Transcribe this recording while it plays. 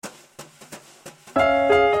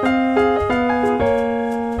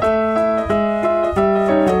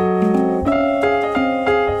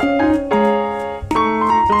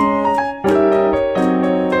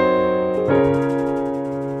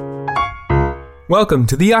Welcome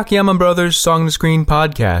to the Akiyama Brothers Song to Screen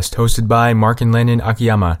podcast, hosted by Mark and Landon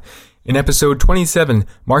Akiyama. In episode 27,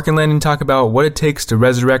 Mark and Landon talk about what it takes to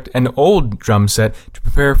resurrect an old drum set to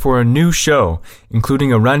prepare for a new show,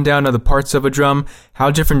 including a rundown of the parts of a drum,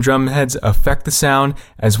 how different drum heads affect the sound,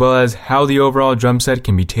 as well as how the overall drum set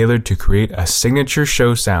can be tailored to create a signature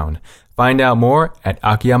show sound. Find out more at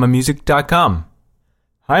akiyamamusic.com.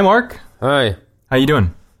 Hi, Mark. Hi. How you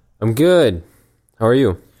doing? I'm good. How are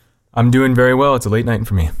you? I'm doing very well. It's a late night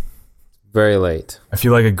for me. Very late. I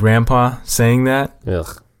feel like a grandpa saying that.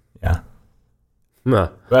 Ugh. Yeah. Nah.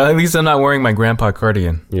 Well, at least I'm not wearing my grandpa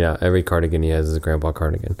cardigan. Yeah, every cardigan he has is a grandpa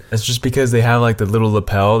cardigan. That's just because they have like the little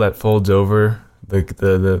lapel that folds over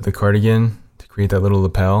the cardigan to create that little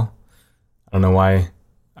lapel. I don't know why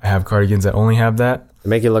I have cardigans that only have that. They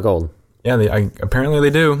make you look old. Yeah, apparently they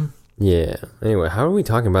do. Yeah. Anyway, how are we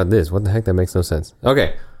talking about this? What the heck? That makes no sense.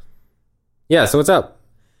 Okay. Yeah, so what's up?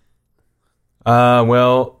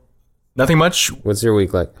 Well, nothing much. What's your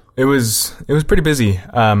week like? It was pretty busy.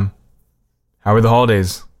 How were the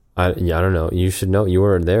holidays? I don't know. You should know. You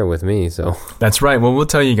were there with me, so. That's right. Well, we'll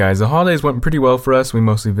tell you guys. The holidays went pretty well for us. We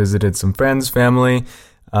mostly visited some friends, family.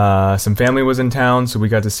 Some family was in town, so we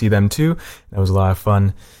got to see them too. That was a lot of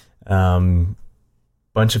fun.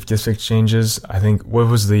 Bunch of gift exchanges. I think. What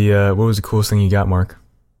was the coolest thing you got, Mark?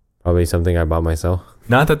 Probably something I bought myself.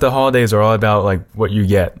 Not that the holidays are all about like what you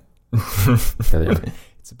get.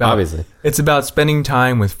 Obviously. It's about spending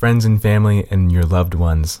time with friends and family and your loved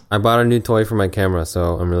ones. I bought a new toy for my camera,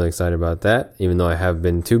 so I'm really excited about that, even though I have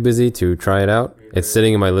been too busy to try it out. It's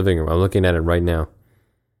sitting in my living room. I'm looking at it right now.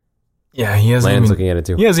 Yeah, Landon's looking at it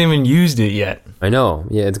too. He hasn't even used it yet. I know.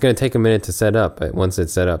 Yeah, it's going to take a minute to set up, but once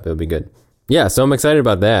it's set up, it'll be good. Yeah, so I'm excited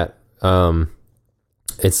about that.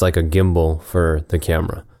 It's like a gimbal for the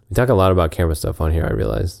camera. We talk a lot about camera stuff on here, I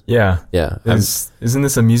realized. Yeah. Yeah. Isn't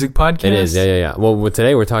this a music podcast? It is, yeah. Well,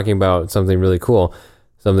 today we're talking about something really cool,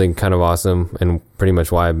 something kind of awesome, and pretty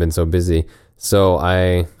much why I've been so busy. So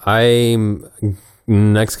I'm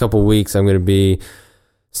next couple weeks, I'm going to be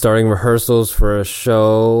starting rehearsals for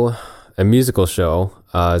a musical show.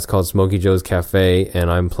 It's called Smokey Joe's Cafe,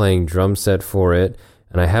 and I'm playing drum set for it.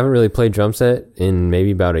 And I haven't really played drum set in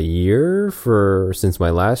maybe about a year since my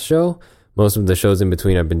last show. Most of the shows in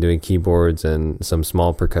between, I've been doing keyboards and some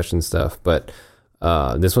small percussion stuff, but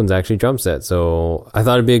this one's actually drum set. So I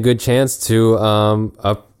thought it'd be a good chance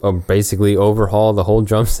to basically overhaul the whole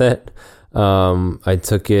drum set. I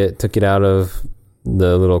took it out of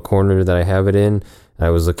the little corner that I have it in. I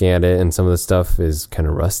was looking at it, and some of the stuff is kind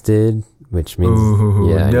of rusted, which means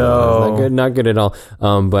not good at all.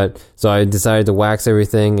 But so I decided to wax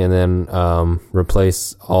everything and then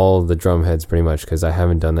replace all the drum heads pretty much, because I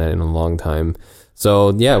haven't done that in a long time.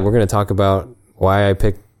 So yeah, we're gonna talk about why I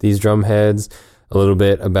picked these drum heads, a little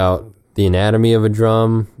bit about the anatomy of a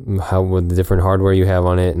drum, what the different hardware you have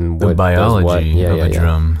on it, and the what biology of a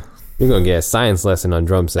drum. You're gonna get a science lesson on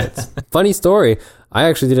drum sets. Funny story. I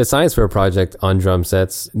actually did a science fair project on drum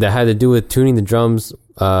sets that had to do with tuning the drums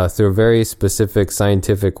through a very specific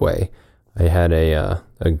scientific way. I had a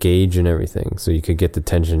gauge and everything, so you could get the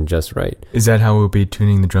tension just right. Is that how we'll be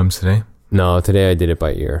tuning the drums today? No, today I did it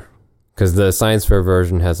by ear. Because the science fair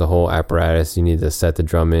version has a whole apparatus you need to set the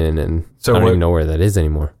drum in, and so I don't even know where that is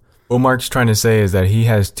anymore. What Mark's trying to say is that he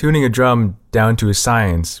has tuning a drum down to a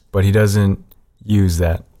science, but he doesn't use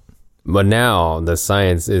that. But now the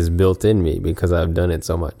science is built in me because I've done it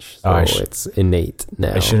so much. So it's innate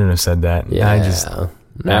now. I shouldn't have said that. Yeah. I'm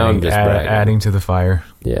just adding to the fire.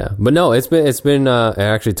 Yeah. But no, it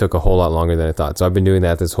actually took a whole lot longer than I thought. So I've been doing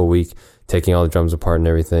that this whole week, taking all the drums apart and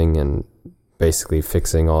everything, and basically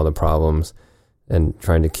fixing all the problems and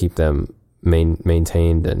trying to keep them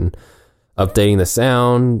maintained and updating the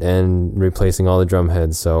sound and replacing all the drum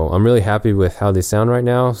heads. So I'm really happy with how they sound right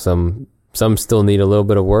now. Some still need a little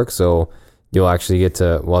bit of work, so you'll actually get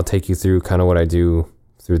to, I'll take you through kind of what I do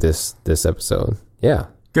through this episode. Yeah.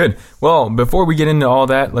 Good. Well, before we get into all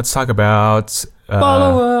that, let's talk about...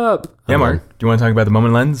 follow-up! Yeah, Mark. Do you want to talk about the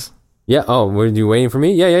Moment Lens? Yeah. Oh, were you waiting for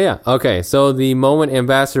me? Yeah. Okay, so the Moment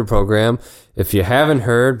Ambassador Program, if you haven't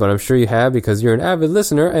heard, but I'm sure you have because you're an avid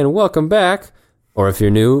listener, and welcome back. Or if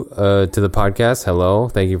you're new to the podcast, hello,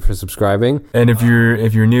 thank you for subscribing. And if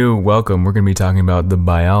you're new, welcome. We're going to be talking about the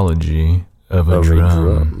biology of a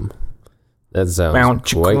drum. That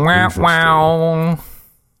sounds quite interesting.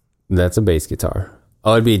 That's a bass guitar.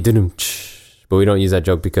 Oh, it'd be but we don't use that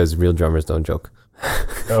joke because real drummers don't joke.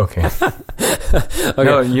 Okay. Okay.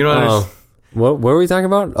 No, you don't understand. What were we talking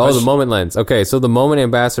about? Oh, the Moment Lens. Okay, so the Moment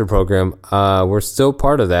Ambassador Program, we're still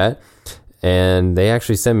part of that. And they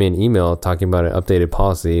actually sent me an email talking about an updated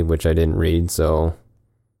policy, which I didn't read. So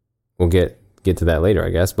we'll get get to that later, I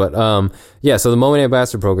guess. But yeah, so the Moment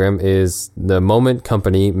Ambassador Program is the Moment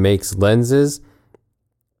company makes lenses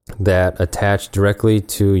that attach directly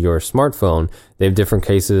to your smartphone. They have different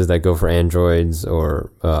cases that go for Androids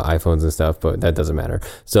or iPhones and stuff, but that doesn't matter.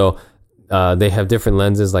 So they have different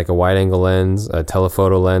lenses, like a wide angle lens, a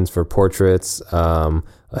telephoto lens for portraits,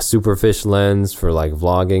 a superfish lens for like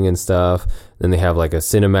vlogging and stuff. Then they have like a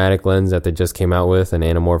cinematic lens that they just came out with, an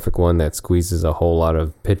anamorphic one that squeezes a whole lot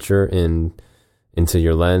of picture into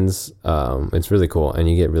your lens. It's really cool, and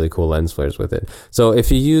you get really cool lens flares with it. So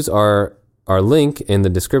if you use our link in the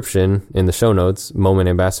description, in the show notes, Moment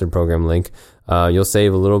Ambassador Program link, you'll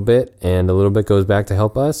save a little bit, and a little bit goes back to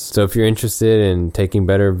help us. So if you're interested in taking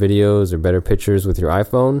better videos or better pictures with your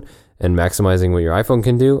iPhone and maximizing what your iPhone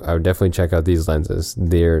can do, I would definitely check out these lenses.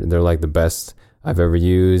 They're like the best I've ever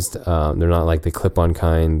used. They're not like the clip-on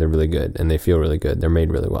kind. They're really good, and they feel really good. They're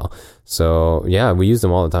made really well. So yeah, we use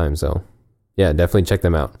them all the time. So yeah, definitely check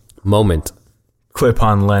them out. Moment.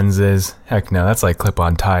 Clip-on lenses. Heck no, that's like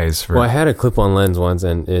clip-on ties. Well, I had a clip-on lens once,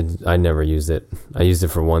 and I never used it. I used it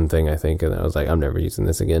for one thing, I think, and I was like, I'm never using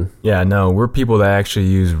this again. Yeah, no, we're people that actually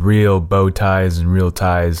use real bow ties and real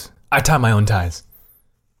ties. I tie my own ties.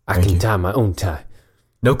 I can tie my own tie.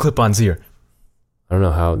 No clip-ons here. I don't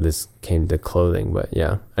know how this came to clothing, but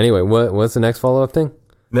yeah. Anyway, what's the next follow-up thing?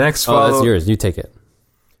 That's yours. You take it.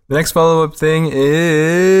 The next follow-up thing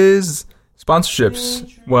is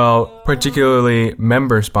sponsorships. Well, particularly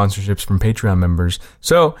member sponsorships from Patreon members.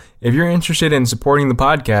 So, if you're interested in supporting the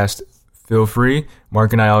podcast, feel free.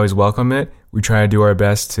 Mark and I always welcome it. We try to do our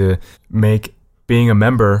best to make being a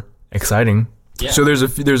member exciting. Yeah. So there's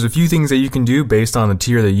a few things that you can do based on the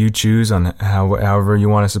tier that you choose on however you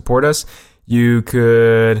want to support us. You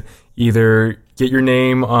could either get your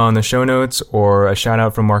name on the show notes or a shout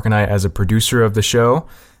out from Mark and I as a producer of the show.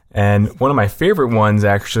 And one of my favorite ones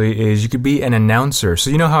actually is you could be an announcer. So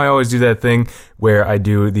you know how I always do that thing where I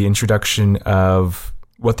do the introduction of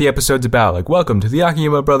what the episode's about. Like, welcome to the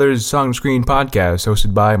Akiyama Brothers Song Screen Podcast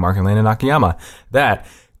hosted by Mark and Landon Akiyama. That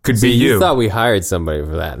could be you. You thought we hired somebody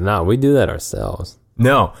for that. No, we do that ourselves.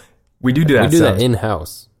 No, we do that ourselves. We do that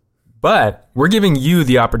in-house. But we're giving you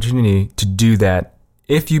the opportunity to do that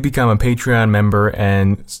if you become a Patreon member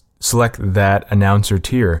and select that announcer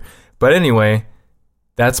tier. But anyway,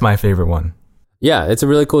 that's my favorite one. Yeah, it's a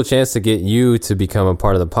really cool chance to get you to become a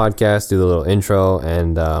part of the podcast, do the little intro,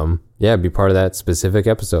 and be part of that specific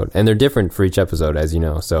episode. And they're different for each episode, as you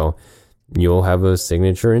know. So you'll have a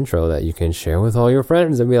signature intro that you can share with all your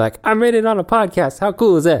friends and be like, I made it on a podcast. How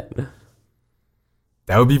cool is that?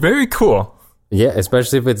 That would be very cool. Yeah,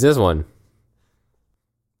 especially if it's this one.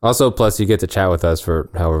 Also, plus you get to chat with us for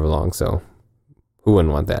however long, so who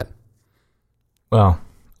wouldn't want that? Well,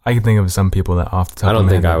 I can think of some people that off the top of my head. I don't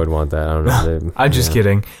think I would want that. I don't know. I'm just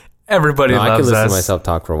kidding. Everybody loves us. I could listen to myself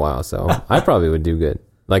talk for a while, so I probably would do good.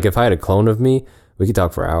 Like if I had a clone of me, we could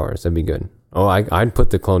talk for hours. That'd be good. Oh, I'd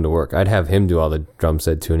put the clone to work. I'd have him do all the drum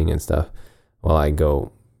set tuning and stuff while I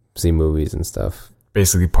go see movies and stuff.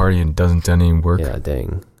 Basically party and doesn't do any work. Yeah,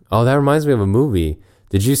 dang. Oh, that reminds me of a movie.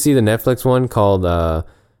 Did you see the Netflix one called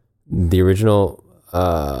the original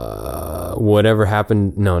Whatever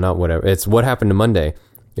Happened? No, not Whatever. It's What Happened to Monday.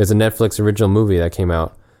 It's a Netflix original movie that came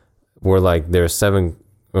out where like there's seven,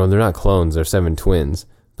 well, they're not clones, they're seven twins,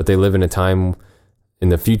 but they live in a time in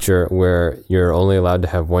the future where you're only allowed to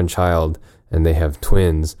have one child and they have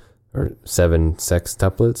twins or seven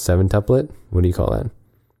tuplet. What do you call that?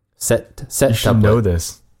 Set you should tuplet. know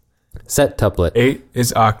this. Set tuplet. 8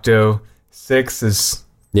 is octo. 6 is...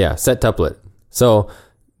 Yeah, set tuplet. So,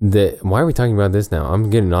 why are we talking about this now? I'm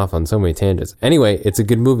getting off on so many tangents. Anyway, it's a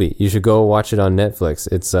good movie. You should go watch it on Netflix.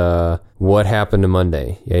 It's What Happened to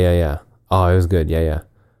Monday. Yeah. Oh, it was good. Yeah.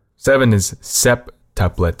 7 is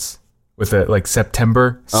septuplets. With a, like,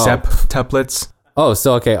 September. Oh. Septuplets. Oh,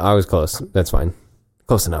 so, okay, I was close. That's fine.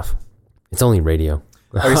 Close enough. It's only radio.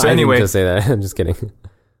 Okay, so anyway... I didn't just say that. I'm just kidding.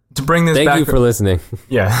 To bring this back... Thank you for listening.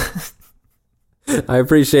 Yeah. I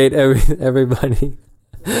appreciate everybody.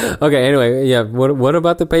 Okay, anyway, yeah, what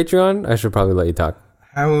about the Patreon? I should probably let you talk.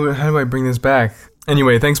 How do I bring this back?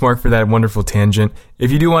 Anyway, thanks, Mark, for that wonderful tangent.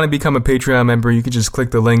 If you do want to become a Patreon member, you can just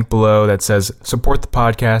click the link below that says support the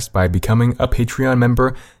podcast by becoming a Patreon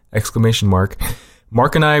member, !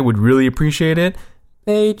 Mark and I would really appreciate it.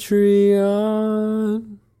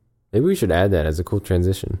 Patreon. Maybe we should add that as a cool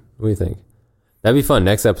transition. What do you think? That'd be fun.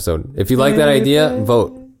 Next episode. If you like that idea,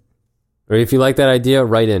 vote. Or if you like that idea,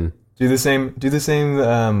 write in. Do the same.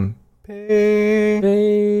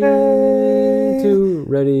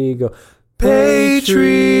 Ready, go.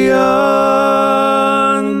 Patreon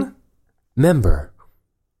member.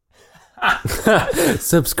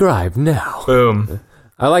 Subscribe now. Boom.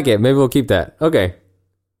 I like it. Maybe we'll keep that. Okay.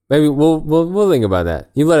 Maybe we'll think about that.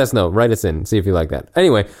 You let us know. Write us in. See if you like that.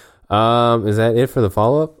 Anyway, is that it for the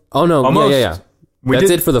follow-up? Oh, no. Almost. Yeah.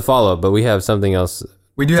 That's it for the follow-up, but we have something else.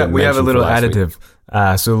 We have a little additive.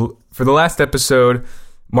 So for the last episode,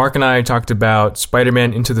 Mark and I talked about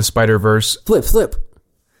Spider-Man Into the Spider-Verse. Flip.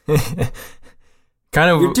 Kind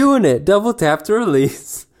of. You're doing it. Double tap to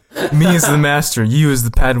release. Me as the master, you as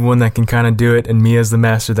the pad one that can kind of do it, and me as the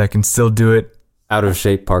master that can still do it. Out of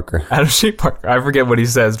shape Parker. Out of shape Parker. I forget what he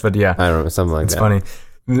says, but yeah. I don't know, something like it's that. It's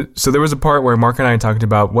funny. So there was a part where Mark and I talked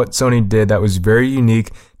about what Sony did that was very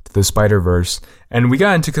unique to the Spider-Verse. And we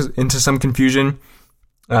got into some confusion.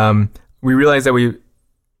 We realized that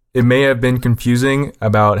it may have been confusing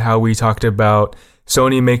about how we talked about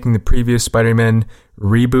Sony making the previous Spider-Man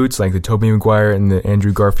reboots, like the Tobey Maguire and the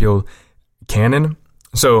Andrew Garfield canon.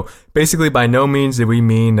 So basically, by no means did we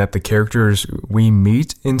mean that the characters we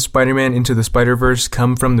meet in Spider-Man Into the Spider-Verse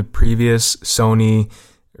come from the previous Sony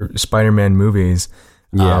Spider-Man movies.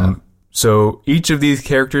 Yeah. So each of these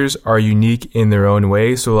characters are unique in their own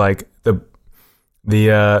way. So like the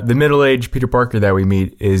middle-aged Peter Parker that we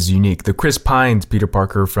meet is unique. The Chris Pines Peter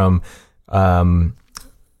Parker from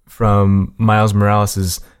Miles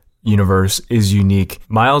Morales' universe is unique.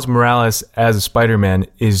 Miles Morales as a Spider-Man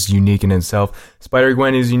is unique in itself.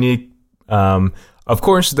 Spider-Gwen is unique. Of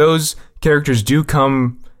course, those characters do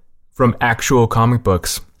come from actual comic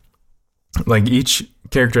books. Like each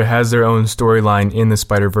character has their own storyline in the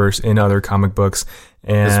Spider-Verse in other comic books.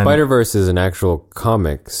 And the Spider-Verse is an actual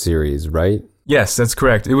comic series, right? Yes, that's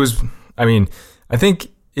correct. I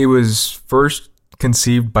think it was first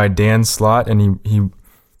conceived by Dan Slott, and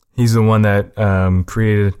he's the one that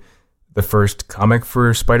created the first comic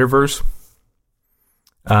for Spider-Verse.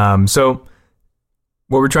 So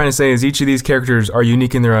what we're trying to say is each of these characters are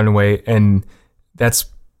unique in their own way, and that's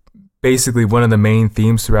basically one of the main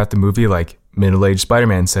themes throughout the movie. Like middle-aged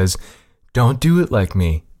Spider-Man says, "Don't do it like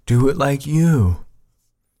me, do it like you."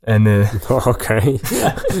 And okay.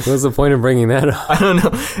 What's the point of bringing that up? I don't know.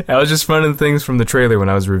 I was just finding things from the trailer when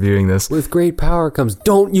I was reviewing this. With great power comes,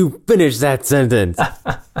 don't you finish that sentence.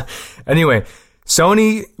 Anyway,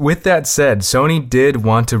 with that said, Sony did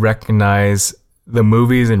want to recognize the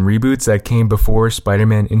movies and reboots that came before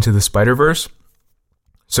Spider-Man Into the Spider-Verse.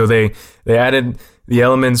 So they added the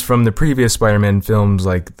elements from the previous Spider-Man films,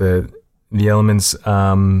 like the elements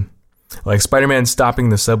like Spider-Man stopping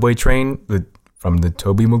the subway train from the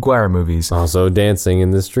Tobey Maguire movies. Also dancing in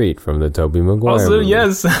the street from the Tobey Maguire movies.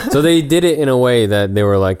 Yes. So they did it in a way that they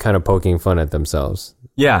were like kind of poking fun at themselves.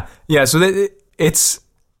 Yeah. So this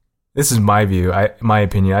is my view, my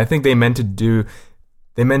opinion. I think they meant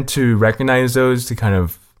to recognize those, to kind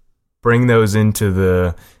of bring those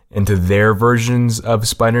into their versions of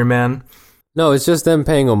Spider-Man. No, it's just them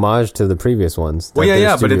paying homage to the previous ones. Well,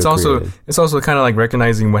 yeah, but it's also kind of like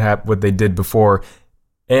recognizing what they did before,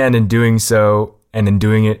 and in doing so, and in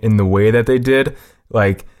doing it in the way that they did,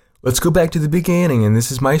 like, let's go back to the beginning, and this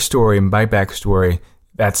is my story and my backstory.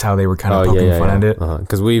 That's how they were kind of poking fun at it.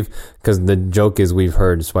 Because the joke is we've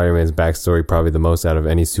heard Spider-Man's backstory probably the most out of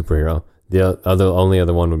any superhero. The only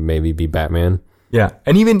other one would maybe be Batman. Yeah,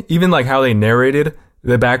 and even like how they narrated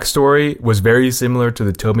the backstory was very similar to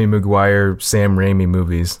the Tobey Maguire, Sam Raimi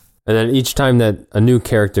movies. And then each time that a new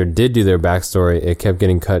character did do their backstory, it kept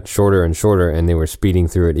getting cut shorter and shorter, and they were speeding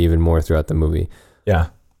through it even more throughout the movie. Yeah,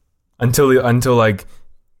 until like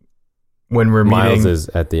when we're Miles meeting, is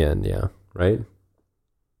at the end. Yeah, right. Is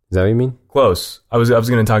that what you mean? Close. I was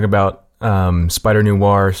going to talk about Spider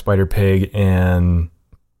Noir, Spider Pig, and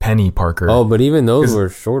Penny Parker. Oh, but even those were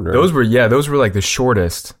shorter. Those were like the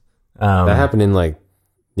shortest. That happened in like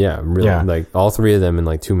like all three of them in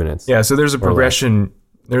like 2 minutes. Yeah, so there's a progression.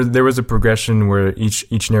 There was a progression where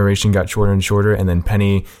each narration got shorter and shorter, and then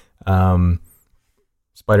Penny,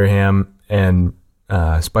 Spider-Ham, and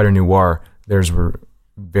Spider Noir, theirs were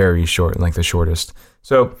very short, like the shortest.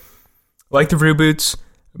 So, like the reboots,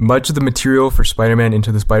 much of the material for Spider-Man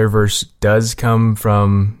Into the Spider-Verse does come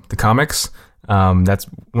from the comics. That's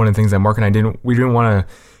one of the things that Mark and I didn't want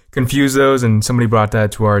to confuse those, and somebody brought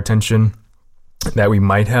that to our attention, that we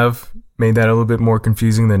might have made that a little bit more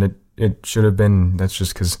confusing than it should have been. That's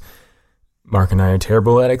just because Mark and I are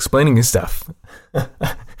terrible at explaining this stuff.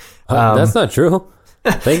 That's not true.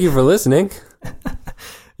 Thank you for listening.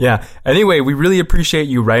 Yeah. Anyway, we really appreciate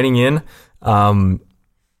you writing in and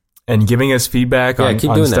giving us feedback on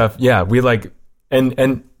stuff. That. Yeah, we like,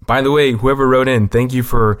 and by the way, whoever wrote in, thank you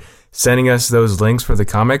for sending us those links for the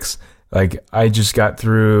comics. Like, I just got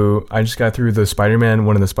through the Spider-Man,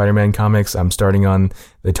 one of the Spider-Man comics. I'm starting on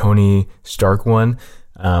the Tony Stark one.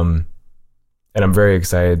 And I'm very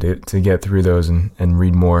excited to get through those and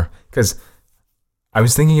read more. Because I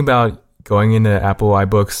was thinking about going into Apple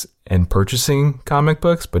iBooks and purchasing comic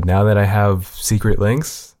books, but now that I have secret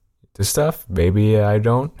links to stuff, maybe I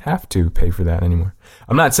don't have to pay for that anymore.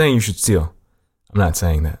 I'm not saying you should steal. I'm not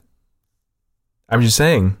saying that. I'm just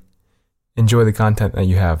saying enjoy the content that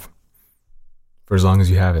you have for as long as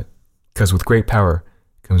you have it. Because with great power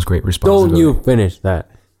comes great responsibility. Don't you finish that.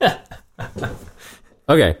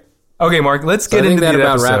 Okay. Okay, Mark, let's get into that the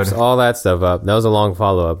about episode. wraps all that stuff up. That was a long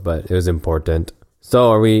follow-up, but it was important.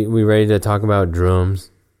 So are we ready to talk about drums?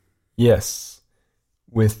 Yes.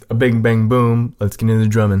 With a big bang boom, let's get into the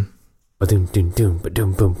drumming. Okay,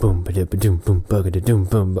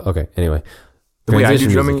 anyway. The way I do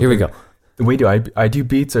Transition drumming, music. Here we go. The way I do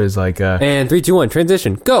beats is like And 3, 2, 1,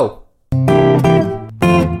 transition, go!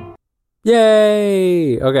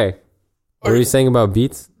 Yay! Okay. What were you saying about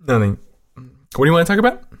beats? nothing. What do you want to talk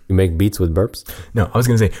about? You make beats with burps? No, I was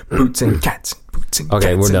going to say boots and cats.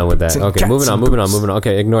 Okay, we're done with that. Okay, moving on.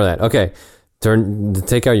 Okay, ignore that. Okay,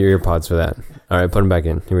 take out your ear pods for that. All right, put them back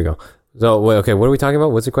in. Here we go. So, okay, what are we talking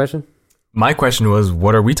about? What's the question? My question was,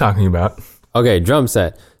 what are we talking about? Okay, drum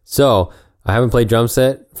set. So, I haven't played drum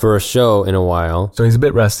set for a show in a while. So he's a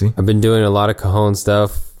bit rusty. I've been doing a lot of cajon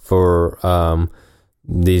stuff for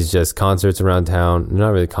these just concerts around town. Not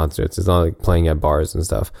really concerts. It's not like playing at bars and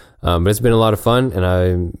stuff. But it's been a lot of fun, and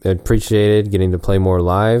I appreciated getting to play more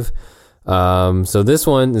live. So this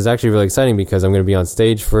one is actually really exciting because I'm going to be on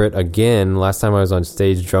stage for it again. Last time I was on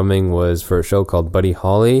stage drumming was for a show called Buddy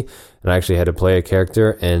Holly, and I actually had to play a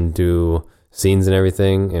character and do scenes and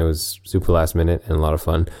everything. It was super last minute and a lot of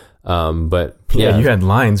fun. But yeah, you had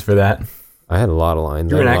lines for that. I had a lot of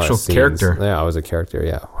lines. You were an actual character. Yeah, I was a character.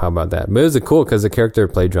 Yeah, how about that? But it was cool because the character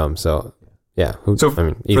played drums. So yeah.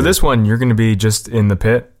 For this one, you're going to be just in the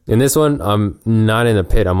pit. In this one, I'm not in the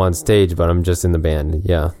pit. I'm on stage, but I'm just in the band.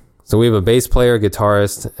 Yeah. So we have a bass player,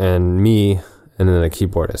 guitarist, and me, and then a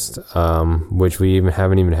keyboardist, which we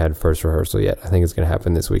haven't even had first rehearsal yet. I think it's going to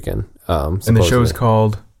happen this weekend. And the show is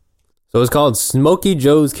called? So it's called Smokey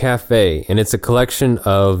Joe's Cafe, and it's a collection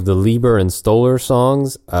of the Lieber and Stoller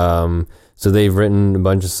songs. So they've written a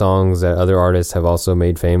bunch of songs that other artists have also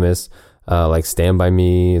made famous, like Stand By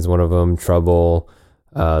Me is one of them, Trouble.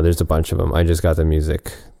 There's a bunch of them. I just got the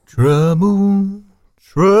music. Trouble,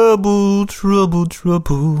 trouble, trouble,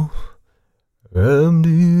 trouble. I don't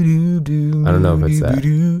know if it's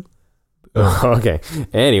that. Okay.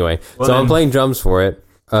 Anyway, so I'm playing drums for it.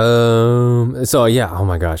 So yeah, oh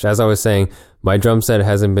my gosh, as I was saying, my drum set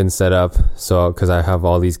hasn't been set up, so because I have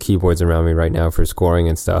all these keyboards around me right now for scoring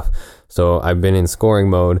and stuff. So I've been in scoring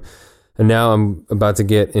mode, and now I'm about to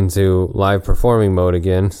get into live performing mode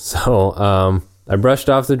again. So I brushed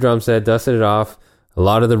off the drum set, dusted it off. A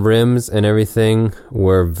lot of the rims and everything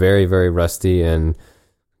were very, very rusty and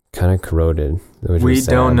kind of corroded. We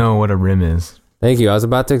don't know what a rim is. Thank you. I was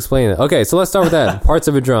about to explain it. Okay, so let's start with that. Parts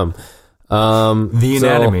of a drum. The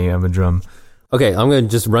anatomy of a drum. Okay, I'm going to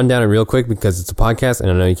just run down it real quick because it's a podcast and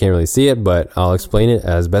I know you can't really see it, but I'll explain it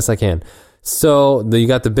as best I can. So you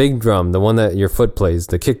got the big drum, the one that your foot plays,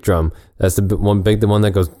 the kick drum. That's the one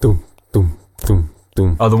that goes doom, doom, doom,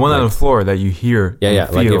 doom. Oh, the one on the floor that you hear. Yeah.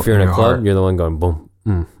 Like if you're in a club, you're the one going boom,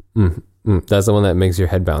 That's the one that makes your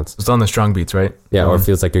head bounce. It's on the strong beats, right? Yeah, or it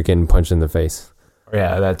feels like you're getting punched in the face.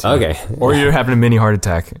 Yeah, that too. Okay. Or you're having a mini heart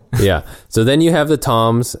attack. Yeah. So then you have the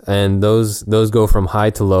toms, and those go from high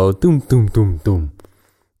to low. Doom, doom, doom, doom.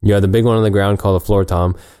 You have the big one on the ground called a floor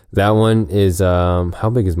tom. That one is, how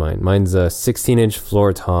big is mine? Mine's a 16-inch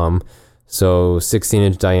floor tom, so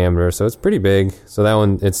 16-inch diameter. So it's pretty big. So that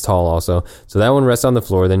one, it's tall also. So that one rests on the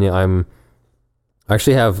floor. Then I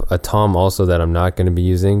actually have a tom also that I'm not going to be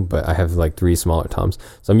using, but I have like 3 smaller toms.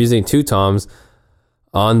 So I'm using 2 toms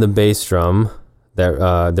on the bass drum.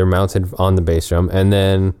 They're mounted on the bass drum, and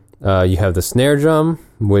then you have the snare drum,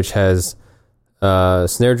 which has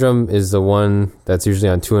snare drum is the one that's usually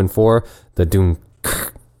on 2 and 4. The doom,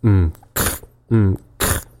 the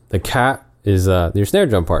cat is your snare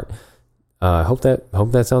drum part. I hope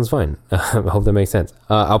that sounds fine. I hope that makes sense.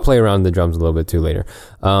 I'll play around the drums a little bit too later.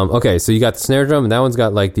 Okay, so you got the snare drum, and that one's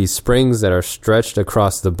got like these springs that are stretched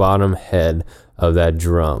across the bottom head of that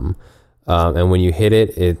drum. And when you hit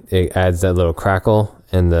it, it adds that little crackle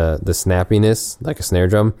and the snappiness like a snare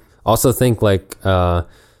drum. Also think like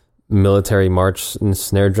military march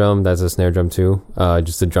snare drum. That's a snare drum too.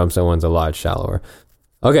 Just the drum set one's a lot shallower.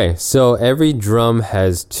 Okay, so every drum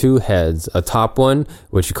has 2 heads. A top one,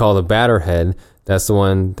 which you call the batter head. That's the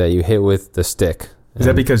one that you hit with the stick. Is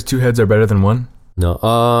that because 2 heads are better than 1?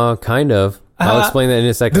 No, kind of. I'll explain that in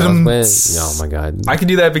a second. Oh my god. I can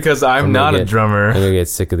do that because I'm not a drummer. I'm gonna get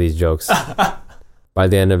sick of these jokes. by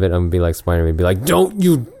the end of it, I'm gonna be like Spider-Man, be like, don't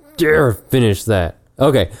you dare finish that.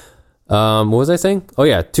 Okay. What was I saying? Oh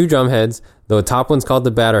yeah, 2 drum heads. The top one's called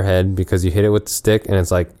the batter head because you hit it with the stick and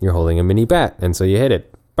it's like you're holding a mini bat, and so you hit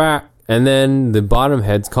it. Bah! And then the bottom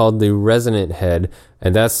head's called the resonant head,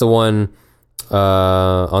 and that's the one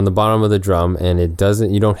on the bottom of the drum, and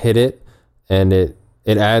you don't hit it, and it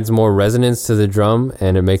adds more resonance to the drum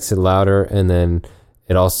and it makes it louder, and then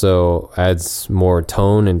it also adds more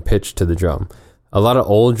tone and pitch to the drum. A lot of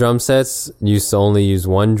old drum sets used to only use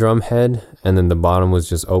 1 drum head, and then the bottom was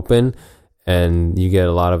just open, and you get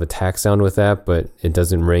a lot of attack sound with that, but it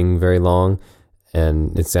doesn't ring very long,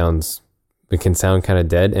 and it can sound kind of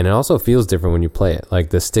dead, and it also feels different when you play it. Like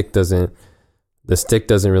the stick doesn't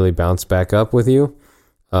really bounce back up with you.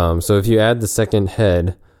 So if you add the second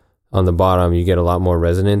head on the bottom, you get a lot more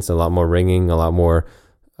resonance, a lot more ringing, a lot more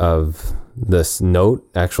of this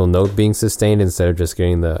actual note being sustained instead of just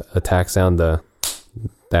getting the attack sound,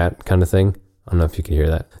 that kind of thing. I don't know if you can hear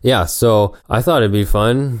that. Yeah, so I thought it'd be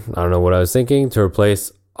fun. I don't know what I was thinking, to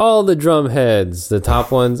replace all the drum heads, the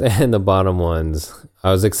top ones and the bottom ones.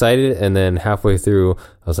 I was excited, and then halfway through,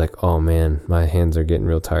 I was like, oh man, my hands are getting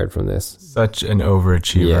real tired from this. Such an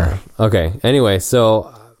overachiever. Yeah. Okay, anyway,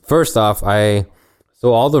 so first off,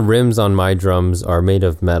 so all the rims on my drums are made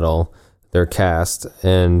of metal. They're cast,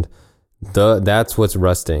 and that's what's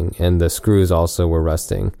rusting, and the screws also were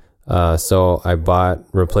rusting. So I bought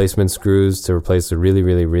replacement screws to replace the really,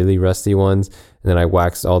 really, really rusty ones, and then I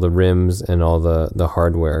waxed all the rims and all the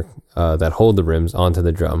hardware that hold the rims onto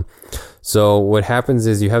the drum. So what happens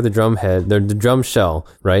is you have the drum head, the drum shell,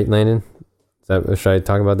 right, Landon? Should I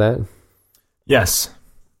talk about that? Yes.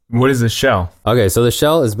 What is the shell? Okay, so the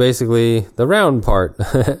shell is basically the round part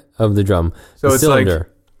of the drum. So the it's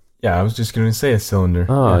cylinder. Yeah, I was just going to say a cylinder.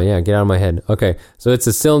 Oh, yeah, get out of my head. Okay, so it's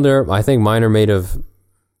a cylinder. I think mine are made of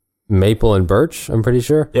maple and birch, I'm pretty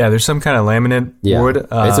sure. Yeah, there's some kind of laminate wood.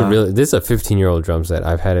 This is a 15-year-old drum set.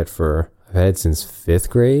 I've had it since 5th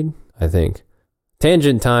grade, I think.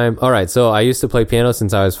 Tangent time. All right, so I used to play piano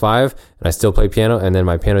since I was 5, and I still play piano, and then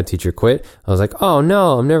my piano teacher quit. I was like, oh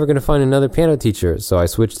no, I'm never going to find another piano teacher. So I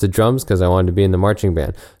switched to drums because I wanted to be in the marching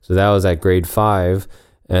band. So that was at grade 5,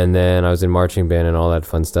 and then I was in marching band and all that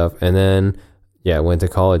fun stuff. And then, I went to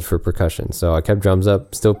college for percussion. So I kept drums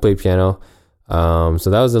up, still play piano.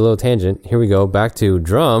 So that was a little tangent. Here we go, back to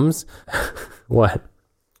drums. What?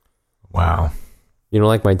 Wow. You don't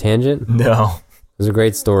like my tangent? No. It was a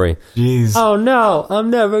great story. Jeez. Oh no,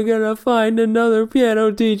 I'm never gonna find another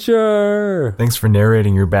piano teacher. Thanks for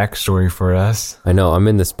narrating your backstory for us. I know, I'm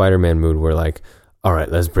in the Spider-Man mood. We're like, all right,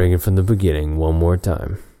 let's bring it from the beginning one more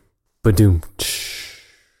time. Ba-doom.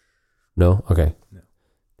 No? Okay. No.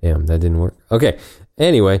 Damn, that didn't work. Okay.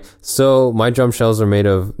 Anyway, so my drum shells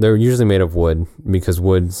they're usually made of wood because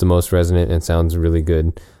wood's the most resonant and sounds really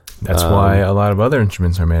good. That's why a lot of other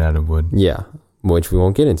instruments are made out of wood. Yeah, which we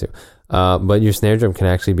won't get into. But your snare drum can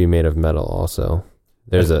actually be made of metal also.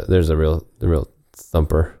 There's a real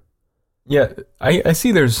thumper. Yeah, I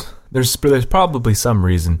see there's probably some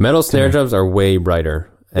reason. Metal snare drums are way brighter.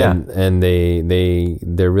 And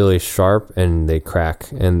they're really sharp and they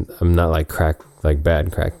crack. And I'm not like crack, like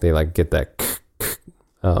bad crack. They like get that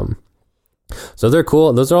so they're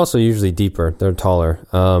cool. Those are also usually deeper. They're taller.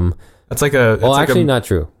 That's like a not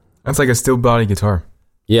true. That's like a steel body guitar.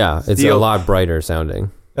 Yeah, it's a lot brighter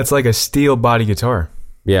sounding. That's like a steel body guitar.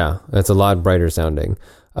 Yeah, it's a lot brighter sounding.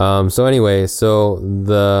 So anyway, so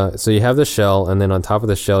you have the shell, and then on top of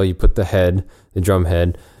the shell you put the drum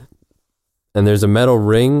head, and there's a metal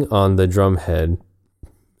ring on the drum head,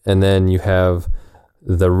 and then you have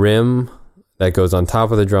the rim that goes on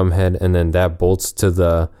top of the drum head, and then that bolts to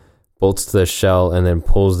the shell, and then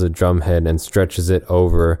pulls the drum head and stretches it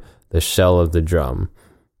over the shell of the drum.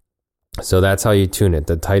 So that's how you tune it.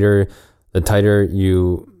 The tighter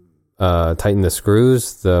you tighten the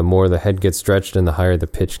screws, the more the head gets stretched and the higher the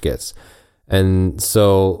pitch gets. And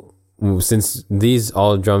so since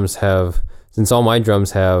all my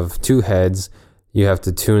drums have 2 heads, you have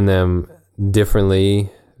to tune them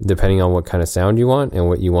differently depending on what kind of sound you want and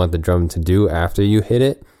what you want the drum to do after you hit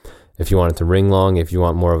it. If you want it to ring long, if you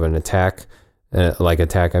want more of an attack,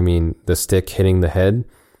 I mean the stick hitting the head,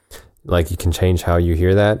 like you can change how you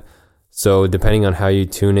hear that. So depending on how you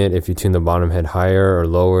tune it, if you tune the bottom head higher or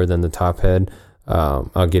lower than the top head,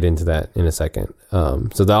 I'll get into that in a second.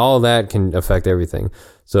 So all of that can affect everything.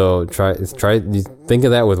 So try think of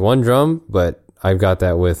that with one drum, but I've got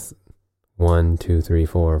that with 1, 2, 3,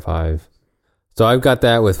 4, 5. So I've got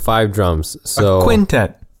that with 5 drums. So a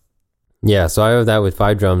quintet. Yeah, so I have that with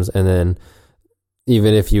 5 drums, and then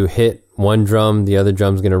even if you hit one drum, the other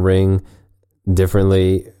drum's going to ring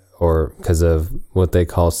differently, or because of what they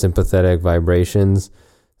call sympathetic vibrations.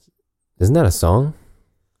 Isn't that a song?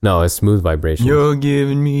 No, it's smooth vibrations. You're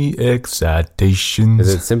giving me excitations.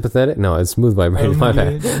 Is it sympathetic? No, it's smooth vibrations. My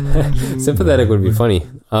bad. Sympathetic would be funny.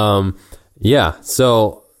 Yeah,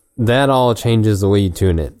 so that all changes the way you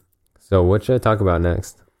tune it. So what should I talk about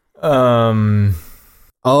next? Oh,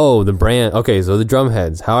 the brand. Okay, so the drum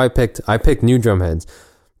heads. I picked new drum heads.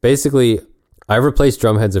 Basically, I've replaced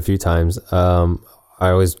drum heads a few times. I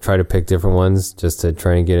always try to pick different ones just to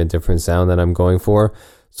try and get a different sound that I'm going for.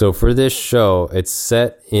 So for this show, it's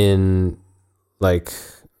set in like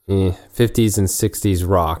 50s and 60s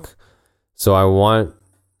rock. So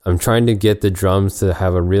I'm trying to get the drums to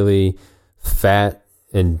have a really fat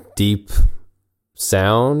and deep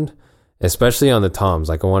sound, especially on the toms.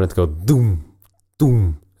 Like I want it to go doom,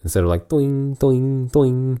 doom, instead of like doing, doing,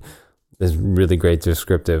 doing. It's really great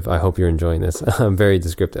descriptive. I hope you're enjoying this. I'm very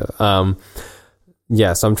descriptive.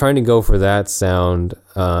 Yeah, so I'm trying to go for that sound,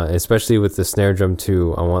 especially with the snare drum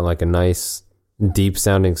too. I want like a nice deep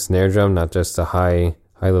sounding snare drum, not just a high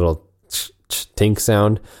little tink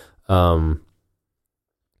sound.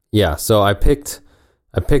 Yeah, so I picked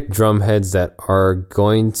drum heads that are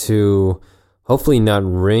going to hopefully not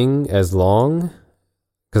ring as long,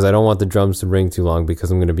 because I don't want the drums to ring too long,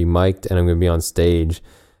 because I'm going to be mic'd and I'm going to be on stage.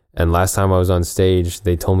 And last time I was on stage,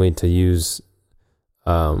 they told me to use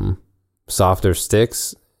softer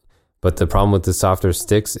sticks, but the problem with the softer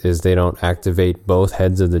sticks is they don't activate both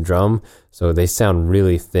heads of the drum, so they sound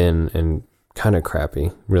really thin and kind of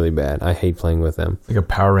crappy, really bad. I hate playing with them. Like a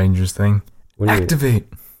Power Rangers thing.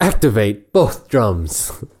 Activate both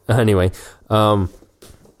drums. Anyway,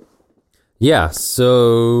 yeah,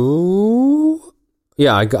 so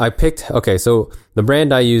yeah, I picked, okay, so the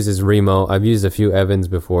brand I use is Remo. I've used a few Evans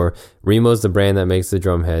before. Remo's the brand that makes the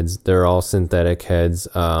drum heads. They're all synthetic heads,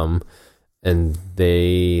 and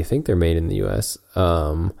I think they're made in the US,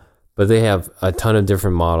 but they have a ton of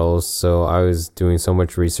different models. So I was doing so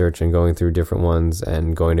much research and going through different ones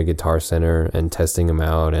and going to Guitar Center and testing them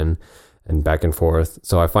out and back and forth.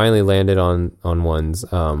 So I finally landed on ones.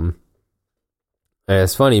 And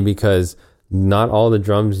it's funny because not all the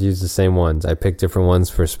drums use the same ones. I picked different ones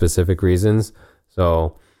for specific reasons.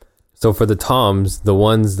 So for the toms, the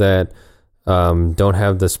ones that don't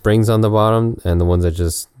have the springs on the bottom and the ones that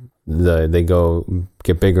just they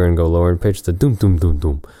get bigger and go lower in pitch, the doom doom doom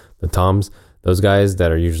doom, the toms, those guys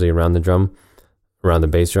that are usually around the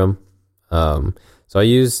bass drum. So I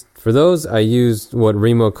used what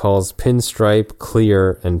Remo calls pinstripe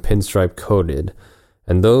clear and pinstripe coated,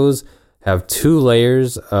 and those have 2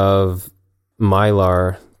 layers of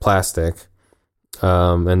Mylar plastic,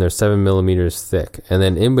 and they're 7 millimeters thick, and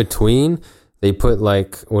then in between they put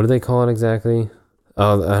like, what do they call it exactly?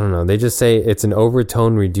 Oh, I don't know. They just say it's an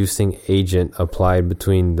overtone reducing agent applied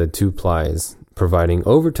between the 2 plies, providing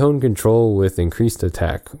overtone control with increased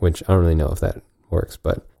attack, which I don't really know if that works,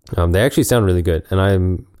 but they actually sound really good, and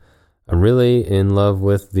I'm really in love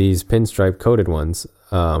with these pinstripe coated ones.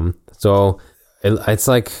 So it's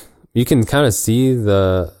like you can kind of see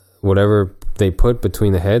the whatever they put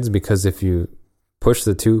between the heads, because if you push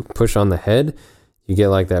on the head, you get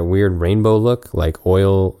like that weird rainbow look, like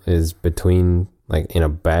oil is between, like in a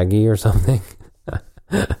baggie or something.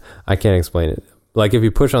 I can't explain it. Like if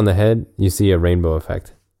you push on the head, you see a rainbow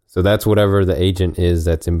effect. So that's whatever the agent is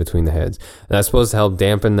that's in between the heads. And that's supposed to help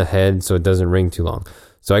dampen the head so it doesn't ring too long.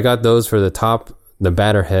 So I got those for the top, the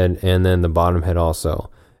batter head, and then the bottom head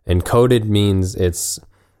also. And coated means it's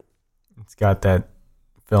got that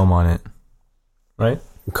film on it, right?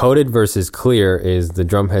 Coated versus clear is the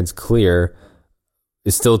drum head's clear.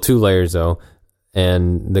 It's still 2 layers though.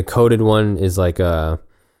 And the coated one is like a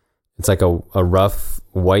rough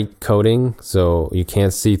white coating, so you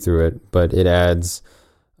can't see through it, but it adds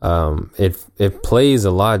it plays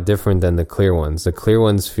a lot different than the clear ones. The clear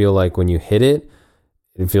ones feel like when you hit it,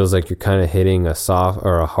 it feels like you're kind of hitting a soft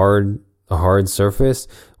or a hard surface.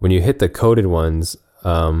 When you hit the coated ones,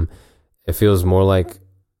 it feels more like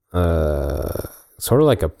sort of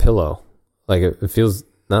like a pillow. Like it feels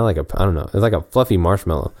not like I don't know. It's like a fluffy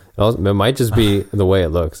marshmallow. It might just be the way it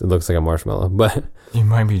looks. It looks like a marshmallow, but you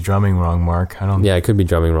might be drumming wrong, Mark. Yeah, I could be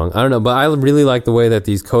drumming wrong. I don't know, but I really like the way that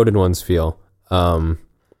these coated ones feel.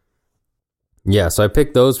 Yeah, so I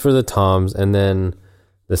picked those for the toms, and then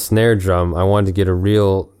the snare drum, I wanted to get a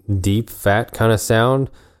real deep, fat kind of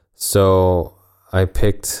sound. So I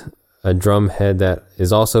picked a drum head that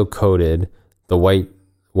is also coated, the white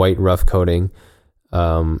rough coating,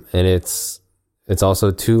 and it's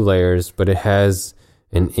also 2 layers, but it has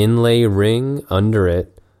an inlay ring under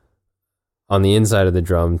it on the inside of the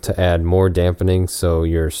drum to add more dampening so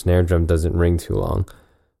your snare drum doesn't ring too long.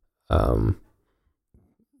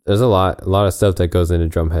 There's a lot of stuff that goes into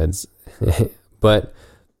drum heads.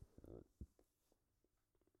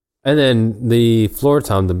 And then the floor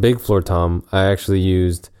tom, the big floor tom, I actually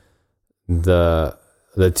used the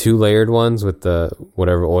 2 layered ones with the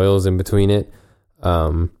whatever oils in between it.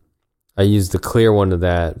 I used the clear one of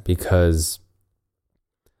that because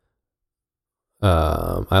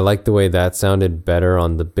I like the way that sounded better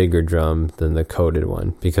on the bigger drum than the coated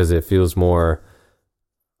one, because it feels more,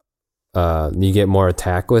 you get more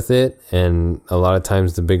attack with it, and a lot of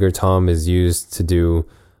times the bigger tom is used to do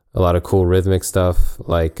a lot of cool rhythmic stuff,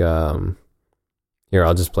 like here,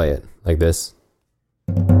 I'll just play it like this.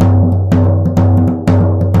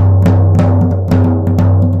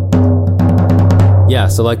 Yeah,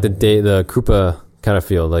 so like the Krupa kind of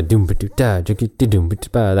feel, like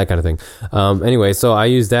that kind of thing. Anyway, so I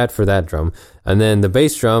use that for that drum. And then the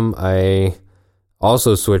bass drum, I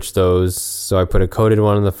also switched those. So I put a coated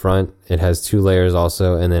one on the front. It has 2 layers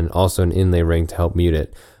also, and then also an inlay ring to help mute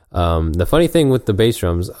it. The funny thing with the bass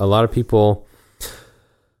drums, a lot of people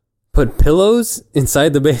put pillows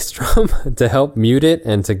inside the bass drum to help mute it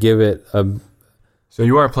and to give it a... So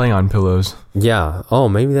you are playing on pillows. Yeah. Oh,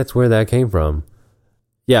 maybe that's where that came from.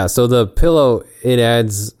 Yeah, so the pillow, it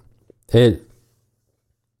adds it.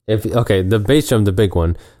 The bass drum, the big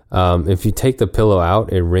one. If you take the pillow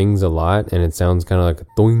out, it rings a lot, and it sounds kind of like a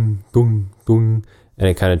dong, dong, dong, and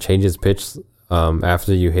it kind of changes pitch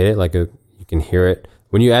after you hit it. Like you can hear it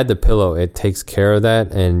when you add the pillow. It takes care of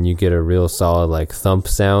that, and you get a real solid like thump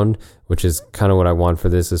sound, which is kind of what I want for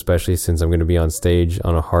this, especially since I'm going to be on stage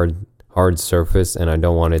on a hard surface, and I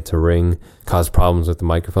don't want it to ring, cause problems with the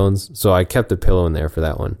microphones. So I kept the pillow in there for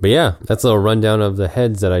that one. But yeah, that's a little rundown of the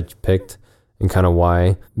heads that I picked and kind of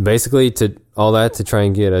why. Basically, to try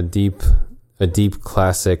and get a deep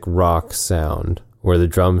classic rock sound where the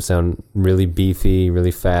drums sound really beefy,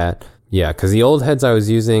 really fat. Yeah, because the old heads I was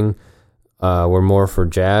using were more for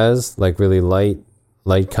jazz, like really light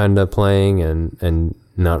kind of playing, and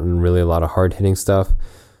not really a lot of hard hitting stuff.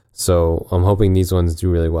 So I'm hoping these ones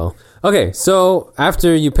do really well. Okay, so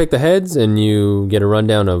after you pick the heads and you get a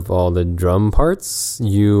rundown of all the drum parts,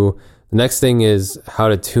 the next thing is how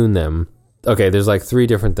to tune them. Okay, there's like 3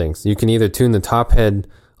 different things. You can either tune the top head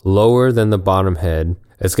lower than the bottom head.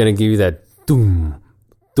 It's going to give you that doom,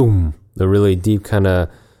 doom, the really deep kind of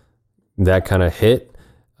hit.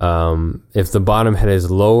 If the bottom head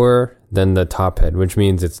is lower than the top head, which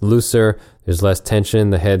means it's looser, there's less tension,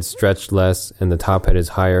 the head's stretched less, and the top head is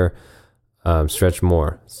higher, stretched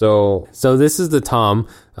more. So this is the tom,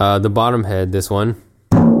 the bottom head, this one,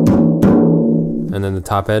 and then the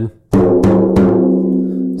top head.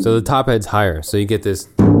 So the top head's higher, so you get this.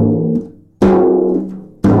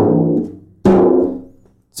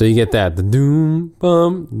 So you get that, the doom,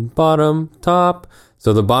 bum, bottom, top.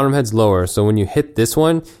 So the bottom head's lower, so when you hit this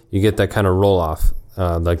one, you get that kind of roll off,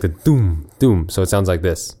 like the doom, doom. So it sounds like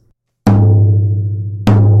this.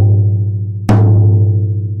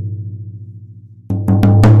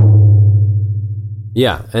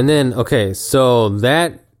 Yeah, and then, okay, so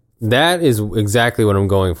that is exactly what I'm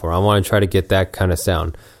going for. I want to try to get that kind of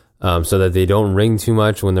sound, so that they don't ring too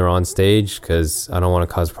much when they're on stage, because I don't want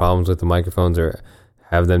to cause problems with the microphones or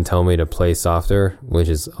have them tell me to play softer, which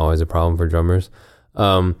is always a problem for drummers.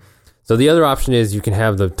 So the other option is you can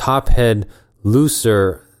have the top head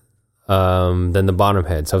looser than the bottom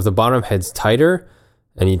head. So if the bottom head's tighter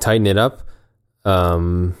and you tighten it up,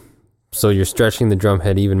 so you're stretching the drum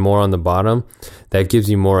head even more on the bottom, that gives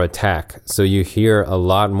you more attack. So you hear a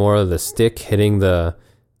lot more of the stick hitting the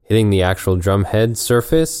actual drum head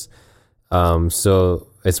surface. So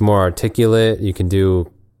it's more articulate. You can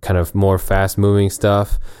do kind of more fast moving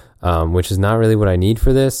stuff, which is not really what I need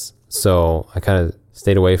for this. So I kind of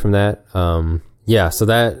stayed away from that. So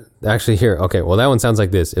that actually here, okay, well that one sounds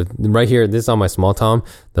like this. If right here, this on my small tom,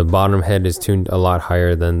 the bottom head is tuned a lot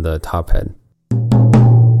higher than the top head.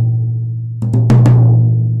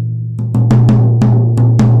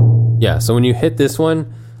 Yeah, so when you hit this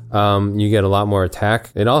one, you get a lot more attack.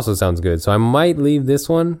 It also sounds good. So I might leave this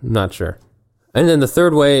one, not sure. And then the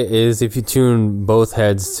third way is if you tune both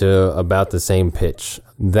heads to about the same pitch.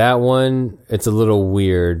 That one, it's a little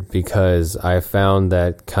weird because I found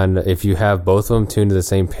that kind of if you have both of them tuned to the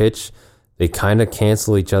same pitch, they kind of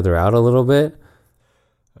cancel each other out a little bit.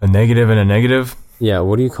 A negative and a negative? Yeah,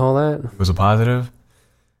 what do you call that? It was a positive.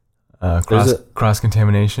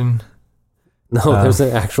 Cross-contamination. No, there's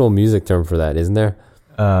an actual music term for that, isn't there?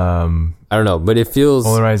 I don't know, but it feels...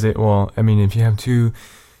 Polarizate. Well, I mean, if you have two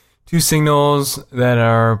signals that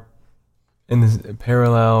are in the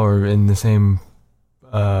parallel or in the same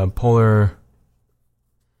polar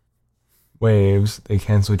waves, they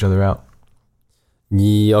cancel each other out.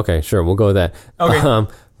 Yeah, okay, sure, we'll go with that. Okay.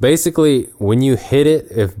 Basically, when you hit it,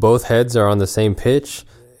 if both heads are on the same pitch,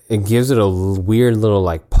 it gives it a weird little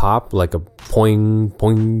like pop, like a poing,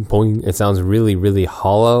 poing, poing. It sounds really, really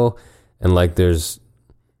hollow, and like there's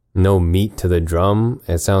no meat to the drum.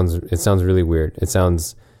 It sounds really weird. It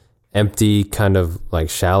sounds empty, kind of like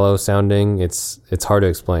shallow sounding. It's hard to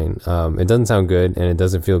explain. It doesn't sound good, and it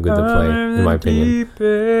doesn't feel good to play, in my opinion.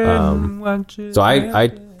 So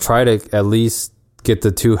I try to at least get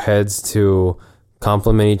the two heads to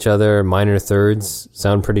complement each other. Minor thirds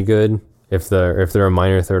sound pretty good. If they're a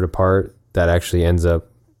minor third apart, that actually ends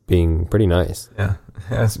up being pretty nice. Yeah,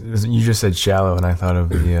 you just said shallow, and I thought of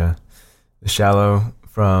the shallow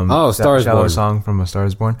from Stars shallow Born song from A Star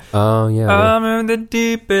Is Born. Oh yeah. I'm in the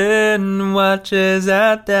deep end, watch as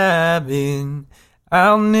I dive in.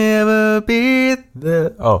 I'll never beat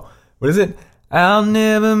the. Oh, what is it? I'll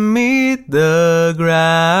never meet the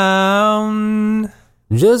ground.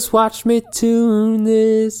 Just watch me tune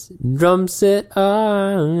this drum set.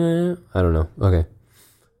 I don't know. Okay.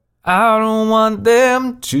 I don't want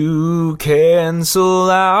them to cancel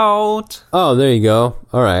out. Oh, there you go.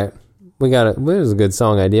 All right. We got it. It was a good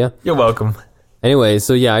song idea. You're welcome. Anyway,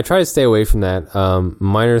 so yeah, I try to stay away from that.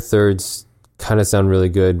 Minor thirds kind of sound really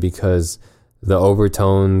good because the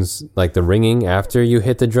overtones, like the ringing after you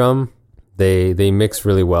hit the drum, they mix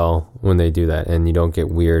really well when they do that, and you don't get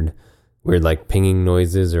weird like pinging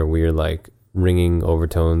noises or weird like ringing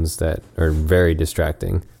overtones that are very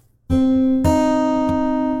distracting.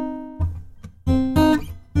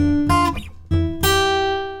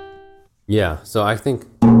 Yeah, so I think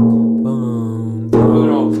boom,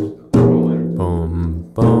 boom,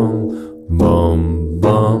 boom, boom, boom,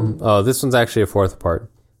 boom. Oh, this one's actually a fourth part.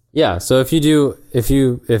 Yeah, so if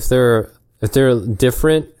they're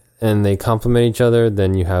different and they complement each other,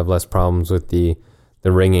 then you have less problems with the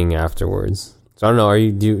ringing afterwards. So I don't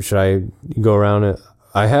know, should I go around it?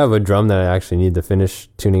 I have a drum that I actually need to finish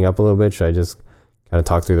tuning up a little bit. Should I just kind of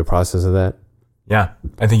talk through the process of that? Yeah,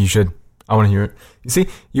 I think you should. I want to hear it. You see,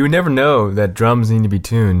 you would never know that drums need to be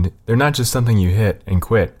tuned. They're not just something you hit and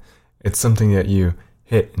quit. It's something that you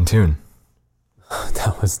hit and tune.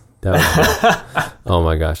 That was oh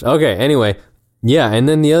my gosh. Okay, anyway. Yeah, and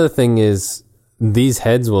then the other thing is these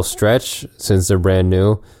heads will stretch since they're brand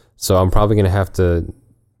new. So I'm probably going to have to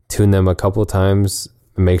tune them a couple times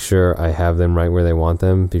and make sure I have them right where they want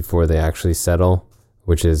them before they actually settle,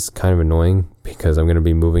 which is kind of annoying because I'm going to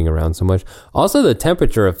be moving around so much. Also, the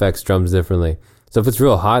temperature affects drums differently. So if it's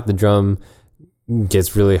real hot, the drum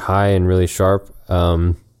gets really high and really sharp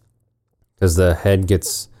because the head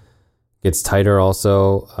gets tighter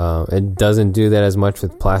also. It doesn't do that as much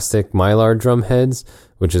with plastic Mylar drum heads,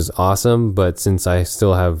 which is awesome. But since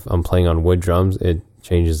I'm playing on wood drums, it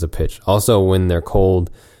changes the pitch. Also, when they're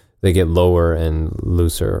cold, they get lower and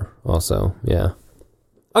looser also. Yeah.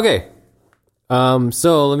 Okay.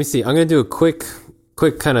 So let me see. I'm going to do a quick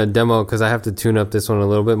kind of demo because I have to tune up this one a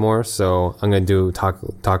little bit more. So I'm going to talk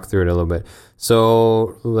through it a little bit.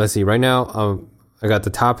 So let's see. Right now, I got the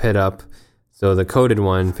top head up. So the coated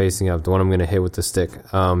one facing up, the one I'm going to hit with the stick.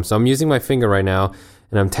 So I'm using my finger right now,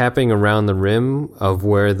 and I'm tapping around the rim of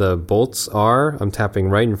where the bolts are. I'm tapping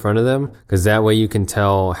right in front of them because that way you can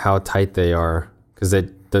tell how tight they are because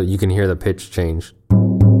you can hear the pitch change.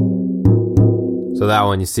 So that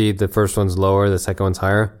one, you see the first one's lower, the second one's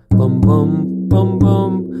higher. Bum, bum, bum,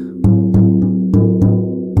 bum.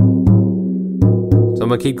 So I'm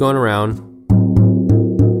going to keep going around.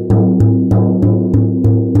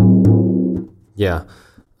 Yeah.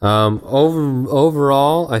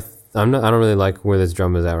 Overall, I don't really like where this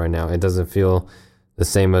drum is at right now. It doesn't feel the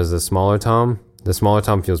same as the smaller tom. The smaller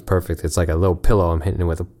tom feels perfect. It's like a little pillow I'm hitting it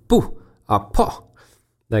with a boo, a paw,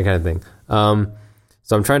 that kind of thing.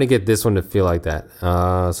 So I'm trying to get this one to feel like that.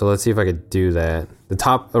 So let's see if I could do that.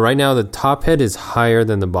 Right now the top head is higher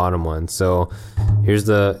than the bottom one. So here's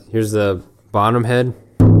the bottom head,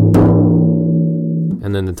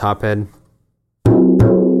 and then the top head.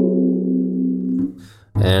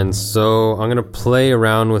 And so I'm going to play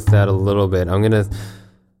around with that a little bit.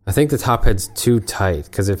 I think the top head's too tight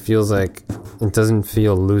because it feels like it doesn't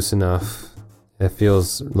feel loose enough. It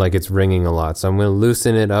feels like it's ringing a lot. So I'm going to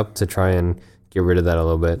loosen it up to try and get rid of that a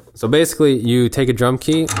little bit. So basically you take a drum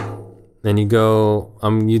key and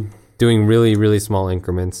you doing really, really small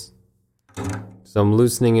increments. So I'm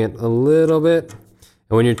loosening it a little bit.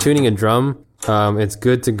 And when you're tuning a drum, it's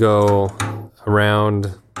good to go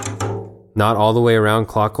around, not all the way around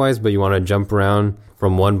clockwise, but you want to jump around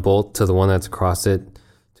from one bolt to the one that's across it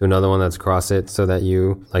to another one that's across it so that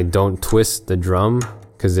you don't twist the drum.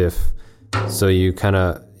 Because you kind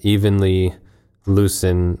of evenly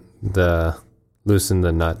loosen the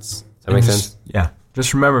nuts. Does that make sense? Yeah.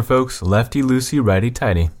 Just remember, folks, lefty loosey, righty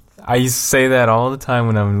tighty. I used to say that all the time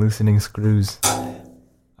when I'm loosening screws. I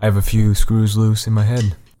have a few screws loose in my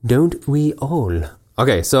head. Don't we all?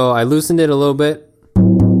 Okay, so I loosened it a little bit.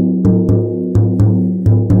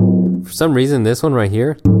 For some reason, this one right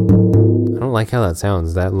here, I don't like how that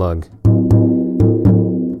sounds, that lug. I'm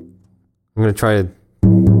gonna try to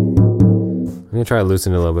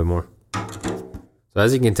loosen it a little bit more. So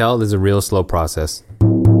as you can tell, this is a real slow process.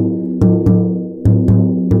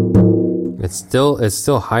 It's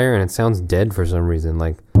still higher and it sounds dead for some reason,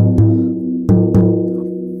 like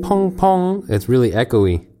pong pong. It's really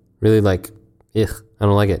echoey, really like, I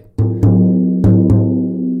don't like it.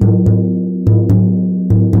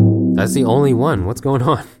 That's the only one. What's going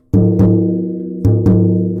on?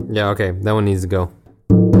 Yeah, okay, that one needs to go.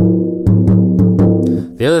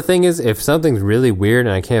 The other thing is, if something's really weird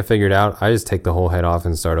and I can't figure it out, I just take the whole head off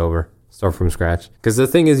and start from scratch. Because the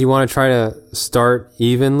thing is, you want to try to start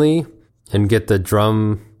evenly and get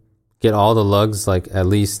all the lugs like at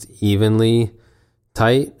least evenly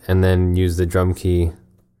tight, and then use the drum key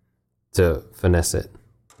to finesse it.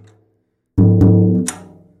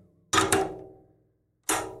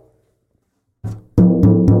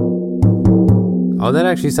 Oh, that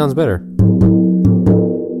actually sounds better.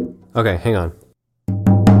 Okay, hang on.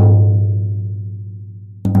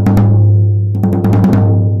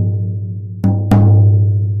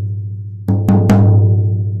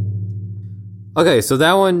 Okay, so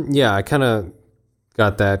that one, yeah, I kind of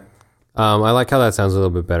got that. I like how that sounds a little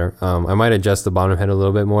bit better. I might adjust the bottom head a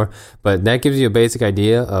little bit more, but that gives you a basic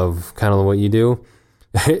idea of kind of what you do.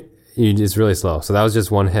 It's really slow. So that was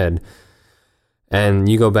just one head. And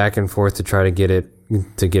you go back and forth to try to get it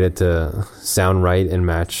to sound right and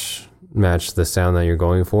match the sound that you're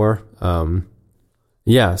going for.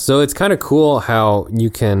 Yeah, so it's kind of cool how you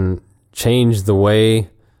can change the way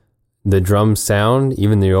the drums sound,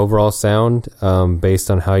 even the overall sound,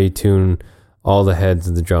 based on how you tune all the heads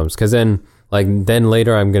of the drums. Because then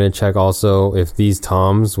later I'm going to check also if these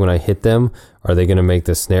toms, when I hit them, are they going to make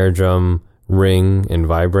the snare drum ring and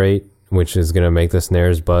vibrate, which is going to make the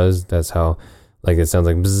snares buzz. That's how, like, it sounds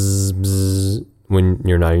like bzz, bzz when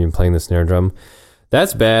you're not even playing the snare drum.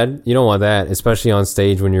 That's bad. You don't want that, especially on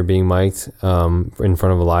stage when you're being mic'd in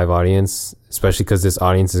front of a live audience, especially because this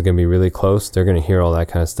audience is going to be really close. They're going to hear all that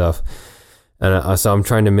kind of stuff. And so I'm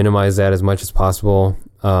trying to minimize that as much as possible,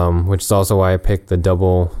 which is also why I picked the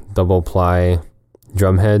double ply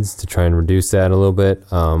drum heads to try and reduce that a little bit.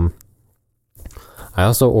 I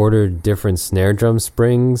also ordered different snare drum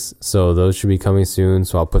springs, so those should be coming soon.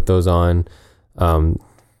 So I'll put those on.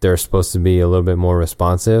 They're supposed to be a little bit more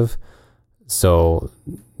responsive. So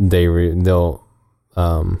you'll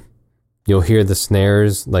hear the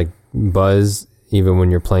snares like buzz even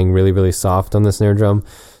when you're playing really, really soft on the snare drum.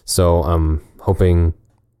 So I'm hoping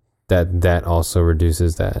that also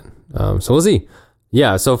reduces that. So we'll see.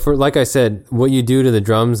 Yeah. So for, like I said, what you do to the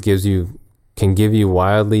drums can give you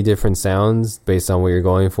wildly different sounds based on what you're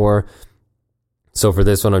going for. So for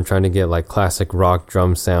this one, I'm trying to get like classic rock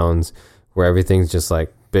drum sounds where everything's just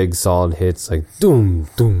like big solid hits, like doom,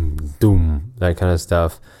 doom, doom, that kind of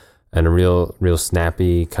stuff, and a real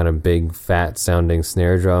snappy kind of big fat sounding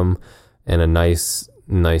snare drum, and a nice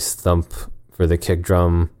thump for the kick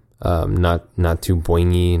drum. Not too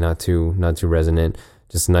boingy, not too resonant,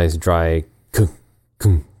 just a nice dry kung,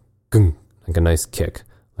 kung, kung, like a nice kick,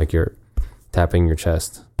 like you're tapping your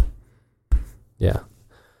chest. Yeah.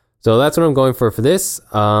 So that's what I'm going for this.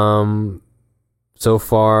 So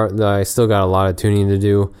far, I still got a lot of tuning to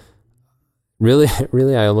do. Really,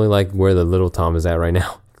 I only like where the little tom is at right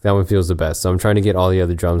now. That one feels the best. So I'm trying to get all the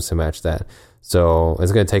other drums to match that. So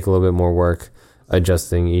it's going to take a little bit more work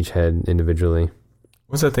adjusting each head individually.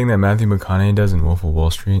 What's that thing that Matthew McConaughey does in Wolf of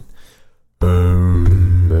Wall Street?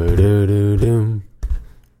 Boom, ba-do-do-doom,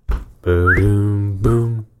 ba-doom,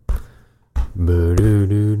 boom,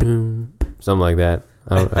 ba-do-do-doom. Something like that.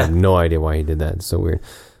 I have no idea why he did that. It's so weird.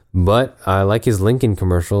 But I like his Lincoln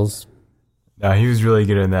commercials. No, he was really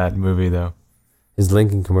good in that movie, though. His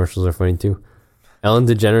Lincoln commercials are funny, too. Ellen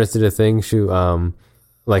DeGeneres did a thing,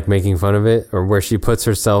 like making fun of it, or where she puts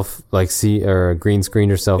herself, like, green screen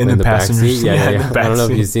herself in the back seat. Yeah. I don't know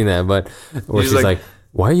if you've seen that, but where she's like,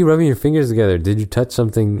 why are you rubbing your fingers together? Did you touch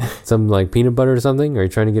some like peanut butter or something? Are you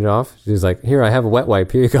trying to get it off? She's like, here, I have a wet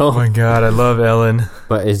wipe. Here you go. Oh my God, I love Ellen.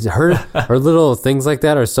 But her little things like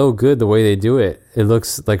that are so good the way they do it. It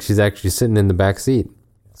looks like she's actually sitting in the back seat.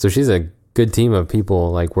 So she's a good team of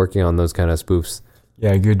people like working on those kind of spoofs.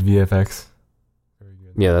 Yeah, good VFX. Very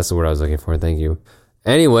good. Yeah, that's the word I was looking for. Thank you.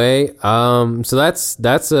 Anyway, so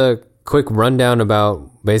that's a quick rundown about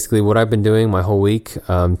basically what I've been doing my whole week.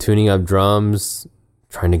 Tuning up drums,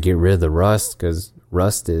 trying to get rid of the rust, because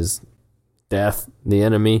rust is death, the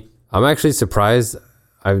enemy. I'm actually surprised.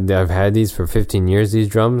 I've had these for 15 years, these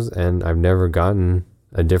drums, and I've never gotten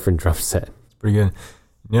a different drum set. It's pretty good.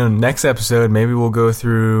 Next episode, maybe we'll go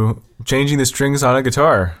through changing the strings on a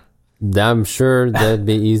guitar. I'm sure that'd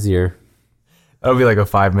be easier. That'll be like a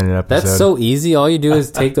 5-minute episode. That's so easy. All you do is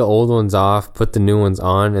take the old ones off, put the new ones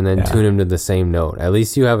on, and then tune them to the same note. At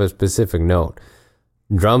least you have a specific note.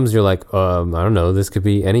 Drums, you're like, I don't know, this could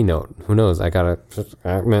be any note. Who knows?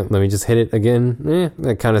 Let me just hit it again.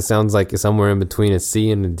 That kind of sounds like somewhere in between a C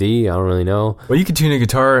and a D. I don't really know. Well, you can tune a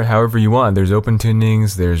guitar however you want. There's open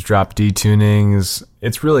tunings, there's drop D tunings.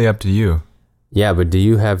 It's really up to you. Yeah, but do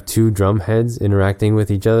you have 2 drum heads interacting with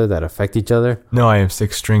each other that affect each other? No, I have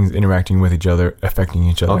 6 strings interacting with each other, affecting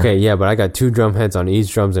each other. Okay, yeah, but I got 2 drum heads on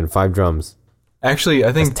each drums and 5 drums. Actually,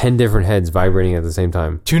 I think that's 10 different heads vibrating at the same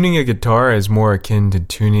time. Tuning a guitar is more akin to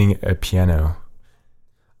tuning a piano.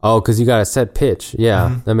 Oh, because you got a set pitch.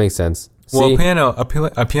 Yeah, that makes sense. Well,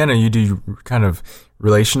 a piano, you do kind of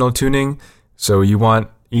relational tuning. So you want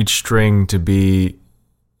each string to be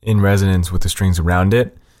in resonance with the strings around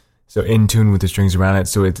it. So in tune with the strings around it.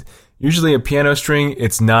 So it's usually a piano string.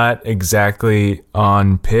 It's not exactly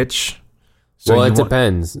on pitch. So well, it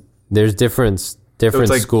depends. There's different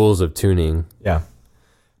schools of tuning. Yeah.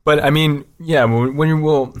 But I mean, yeah, when you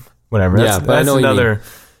whatever. That's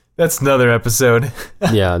another episode.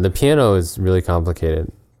 Yeah, the piano is really complicated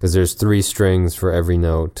because there's 3 strings for every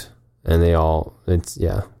note, and it's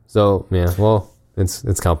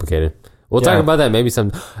complicated. We'll talk about that maybe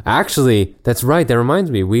some. Actually, that's right. That reminds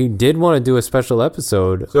me. We did want to do a special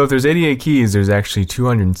episode. So if there's 88 keys, there's actually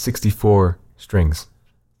 264 strings.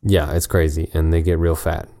 Yeah, it's crazy, and they get real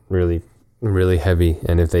fat, really, really heavy,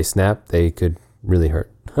 and if they snap, they could really hurt.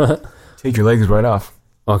 Take your legs right off.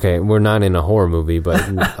 Okay, we're not in a horror movie, but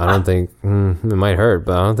I don't think it might hurt,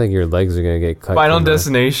 but I don't think your legs are gonna get cut. Final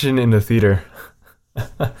Destination in the theater.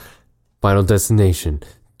 Final Destination,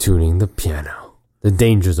 tuning the piano. The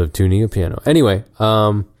dangers of tuning a piano. Anyway,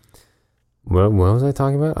 what was I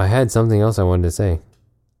talking about? I had something else I wanted to say.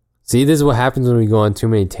 See, this is what happens when we go on too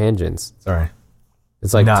many tangents. Sorry.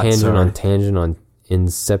 It's like tangent on tangent on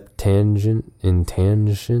inseptangent in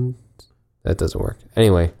tangent. That doesn't work.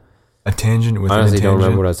 Anyway. A tangent with honestly don't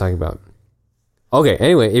remember what I was talking about. Okay,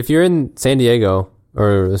 anyway, if you're in San Diego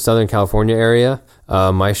or the Southern California area,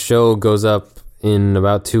 my show goes up in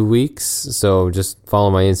about 2 weeks. So just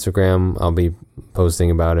follow my Instagram. I'll be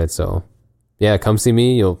posting about it. So yeah, come see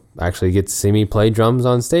me. You'll actually get to see me play drums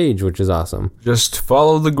on stage, which is awesome. Just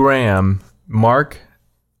follow the gram,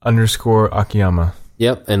 Mark_Akiyama.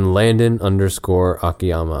 Yep, and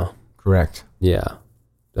Landon_Akiyama. Correct. Yeah.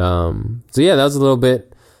 So yeah, that was a little bit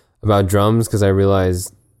about drums because I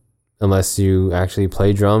realized unless you actually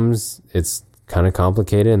play drums, it's kind of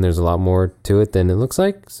complicated and there's a lot more to it than it looks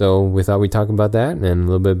like. So we thought we'd talk about that and a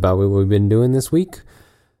little bit about what we've been doing this week.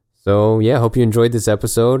 So yeah, hope you enjoyed this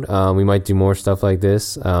episode. We might do more stuff like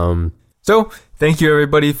this. So thank you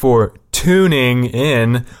everybody for tuning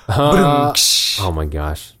in. Oh my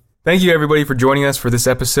gosh. Thank you everybody for joining us for this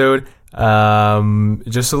episode.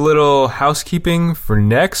 Just a little housekeeping for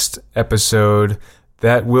next episode.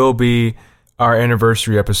 That will be our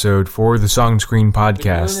anniversary episode for the Song and Screen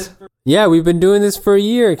podcast. Yeah, we've been doing this for a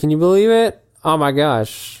year. Can you believe it? Oh my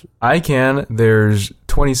gosh. I can. There's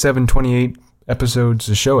 27, 28 episodes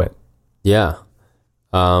to show it. Yeah.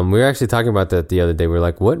 We were actually talking about that the other day. We were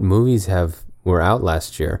like, what movies were out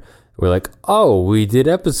last year? We're like, oh, we did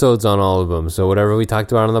episodes on all of them. So whatever we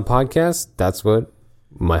talked about on the podcast, that's what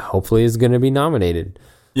hopefully is going to be nominated.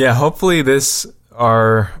 Yeah, hopefully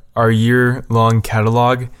our year-long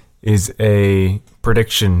catalog is a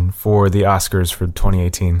prediction for the Oscars for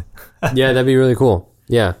 2018. Yeah, that'd be really cool.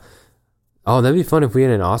 Yeah. Oh, that'd be fun if we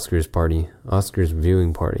had an Oscars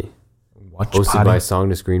viewing party. Hosted by Song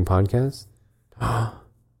to Screen podcast. Yeah.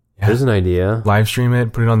 There's an idea. Live stream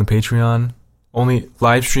it, put it on the Patreon.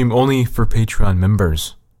 Live stream only for Patreon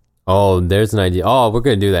members. Oh, there's an idea. Oh, we're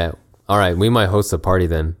going to do that. All right, we might host a party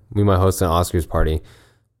then. We might host an Oscars party.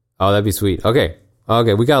 Oh, that'd be sweet. Okay,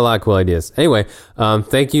 we got a lot of cool ideas. Anyway,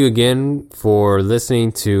 thank you again for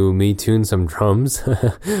listening to me tune some drums.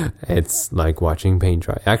 It's like watching paint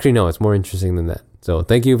dry. Actually, no, it's more interesting than that. So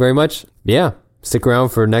thank you very much. Yeah, stick around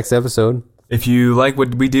for next episode. If you like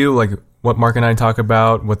what we do, like what Mark and I talk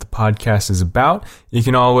about, what the podcast is about, you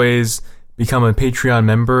can always become a Patreon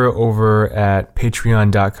member over at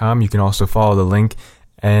patreon.com. You can also follow the link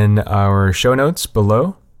in our show notes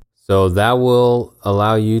below. So that will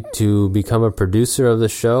allow you to become a producer of the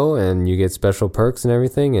show, and you get special perks and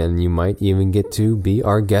everything, and you might even get to be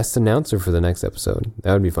our guest announcer for the next episode.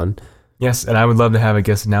 That would be fun. Yes, and I would love to have a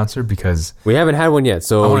guest announcer because we haven't had one yet,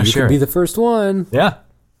 so you could be the first one. Yeah.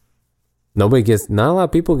 Not a lot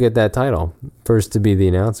of people get that title. First to be the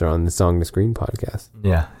announcer on the Song to Screen podcast.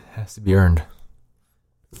 Yeah, it has to be earned.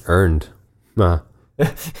 Earned. I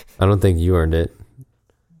don't think you earned it.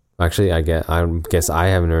 Actually, I guess I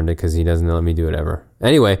haven't earned it because he doesn't let me do it ever.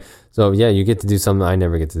 Anyway, so yeah, you get to do something I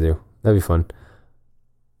never get to do. That'd be fun.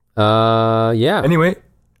 Yeah. Anyway,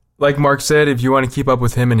 like Mark said, if you want to keep up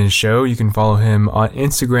with him and his show, you can follow him on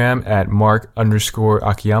Instagram at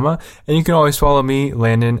Mark_Akiyama. And you can always follow me,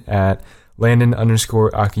 Landon, at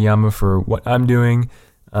Landon_Akiyama for what I'm doing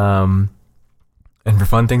and for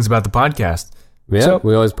fun things about the podcast. Yeah,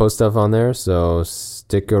 we always post stuff on there, so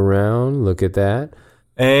stick around, look at that.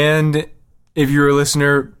 And if you're a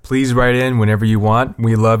listener, please write in whenever you want.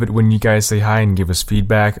 We love it when you guys say hi and give us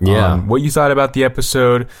feedback on what you thought about the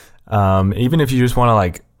episode. Even if you just want to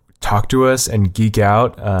like talk to us and geek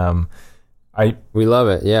out. We love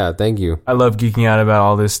it. Yeah, thank you. I love geeking out about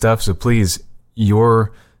all this stuff. So please,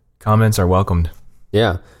 your comments are welcomed.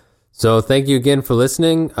 Yeah. So thank you again for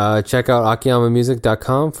listening. Check out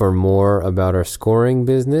akiyamamusic.com for more about our scoring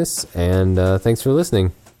business. And thanks for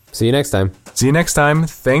listening. See you next time. See you next time.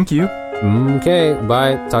 Thank you. Okay,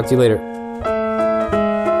 bye. Talk to you later.